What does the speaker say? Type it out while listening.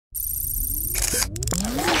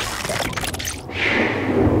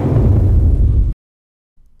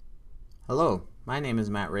Hello, my name is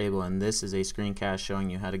Matt Rabel, and this is a screencast showing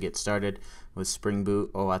you how to get started with Spring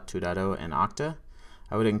Boot, OAuth 2.0, and Okta.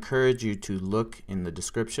 I would encourage you to look in the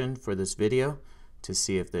description for this video to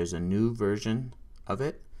see if there's a new version of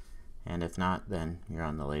it, and if not, then you're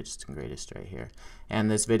on the latest and greatest right here. And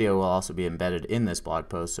this video will also be embedded in this blog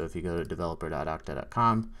post, so if you go to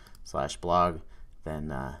developer.okta.com/blog,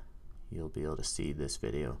 then you'll be able to see this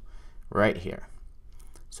video right here.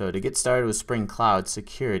 So to get started with Spring Cloud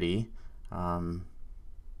Security,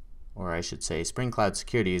 or I should say Spring Cloud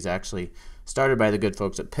Security is actually started by the good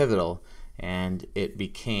folks at Pivotal, and it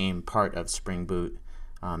became part of Spring Boot,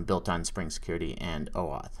 built on Spring Security and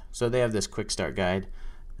OAuth. So they have this quick start guide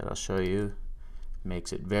that I'll show you.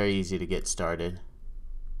 Makes it very easy to get started.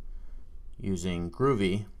 Using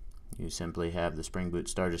Groovy, you simply have the Spring Boot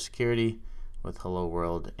Starter Security with Hello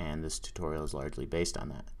World, and this tutorial is largely based on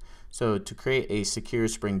that. So to create a secure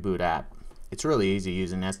Spring Boot app, it's really easy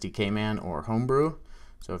using SDKman or Homebrew.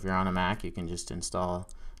 So if you're on a Mac, you can just install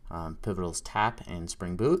Pivotal's tap and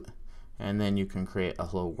Spring Boot, and then you can create a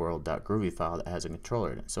hello world.groovy file that has a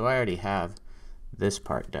controller in it. So I already have this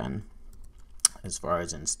part done as far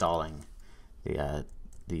as installing the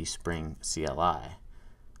Spring CLI.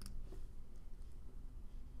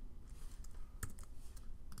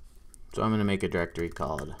 So I'm going to make a directory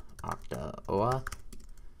called Okta OAuth,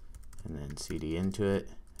 and then cd into it,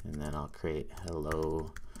 and then I'll create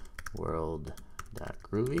hello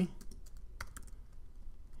world.groovy,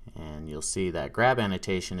 and you'll see that grab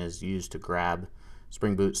annotation is used to grab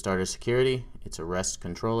Spring Boot Starter Security. It's a REST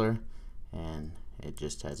controller, and it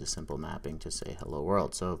just has a simple mapping to say hello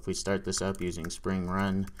world. So if we start this up using spring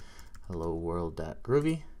run hello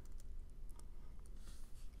world.groovy,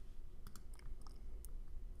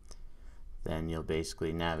 then you'll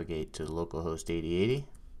basically navigate to localhost 8080,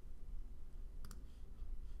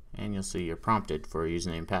 and you'll see you're prompted for a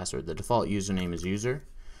username and password. The default username is user,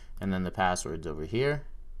 and then the password's over here,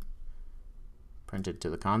 printed to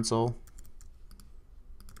the console.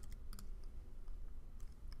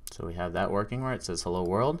 So we have that working where it says hello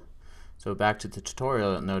world. So back to the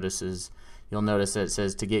tutorial, you'll notice that it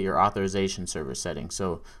says to get your authorization server settings.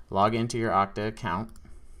 So log into your Okta account.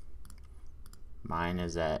 Mine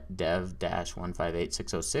is at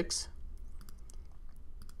dev-158606.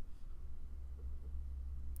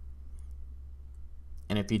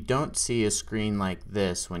 And if you don't see a screen like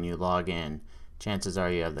this when you log in, chances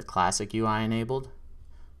are you have the classic UI enabled.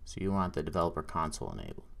 So you want the developer console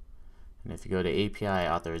enabled. And if you go to API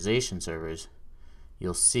authorization servers,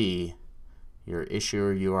 you'll see your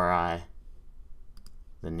issuer URI,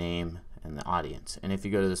 the name, and the audience. And if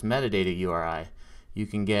you go to this metadata URI, you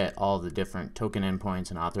can get all the different token endpoints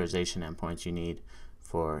and authorization endpoints you need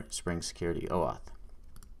for Spring Security OAuth.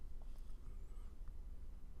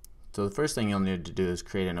 So the first thing you'll need to do is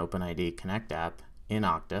create an OpenID Connect app in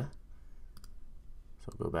Okta.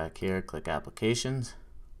 So go back here, click Applications,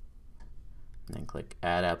 and then click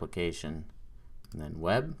Add Application, and then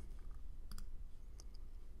Web.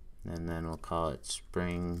 And then we'll call it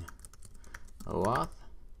Spring OAuth.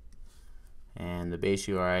 And the base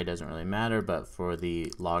URI doesn't really matter, but for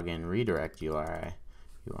the login redirect URI,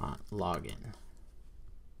 you want login.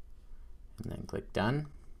 And then click Done.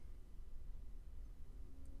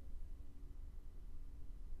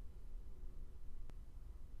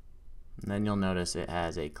 And then you'll notice it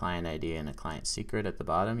has a client ID and a client secret at the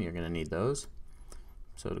bottom. You're going to need those.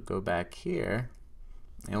 So to go back here,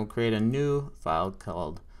 and we'll create a new file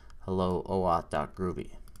called hello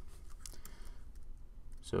OAuth.groovy.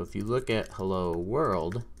 So if you look at hello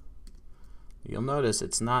world, you'll notice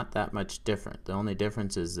it's not that much different. The only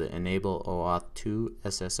difference is the enable OAuth 2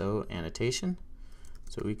 SSO annotation.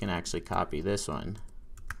 So we can actually copy this one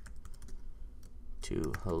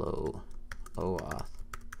to hello OAuth,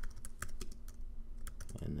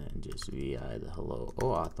 and then just VI the hello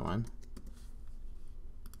OAuth one.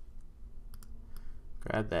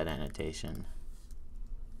 Grab that annotation.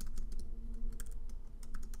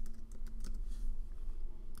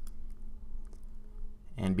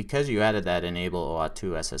 And because you added that enable OAuth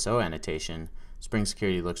 2 SSO annotation, Spring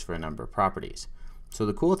Security looks for a number of properties. So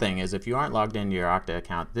the cool thing is if you aren't logged into your Okta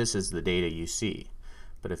account, this is the data you see.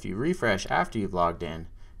 But if you refresh after you've logged in,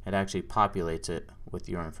 it actually populates it with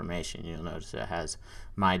your information. You'll notice it has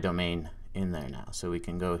my domain in there now. So we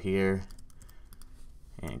can go here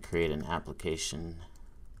and create an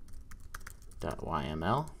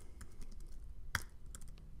application.yml.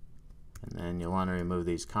 And then you'll want to remove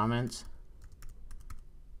these comments.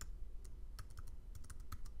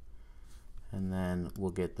 And then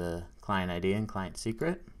we'll get the client ID and client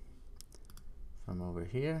secret from over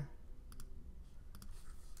here.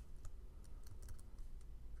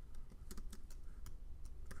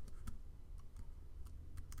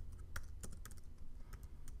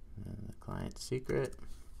 client secret.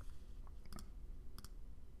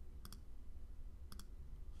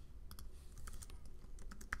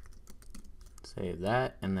 Save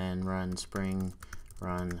that, and then run spring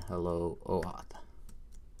run hello OAuth.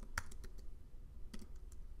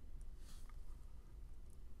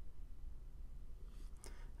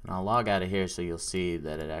 And I'll log out of here so you'll see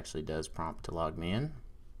that it actually does prompt to log me in.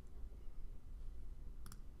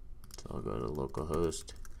 So I'll go to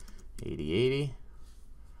localhost 8080.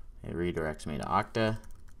 It redirects me to Okta.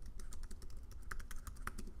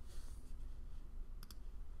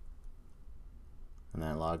 And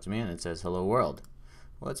then it logs me in. It says hello world.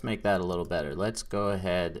 Let's make that a little better. Let's go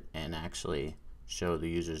ahead and actually show the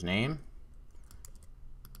user's name.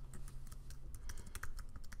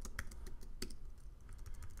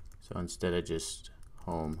 So instead of just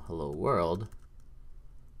home hello world,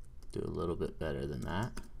 do a little bit better than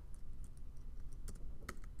that.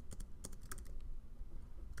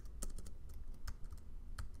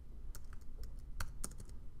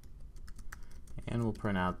 And we'll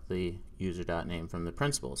print out the user.name from the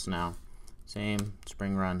principals. Now, same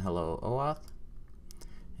spring run hello OAuth.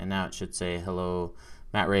 And now it should say hello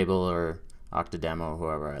Matt Rabel or Okta demo,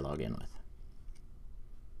 whoever I log in with.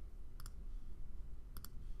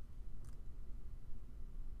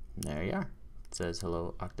 And there you are. It says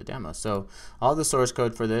hello Okta demo. So all the source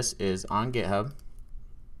code for this is on GitHub.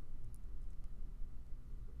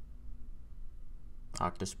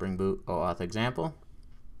 Okta Spring Boot OAuth example.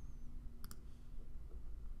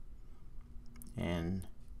 And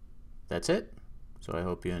that's it. So I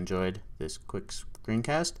hope you enjoyed this quick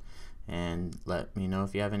screencast, and let me know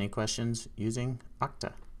if you have any questions using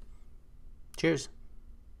Okta. Cheers.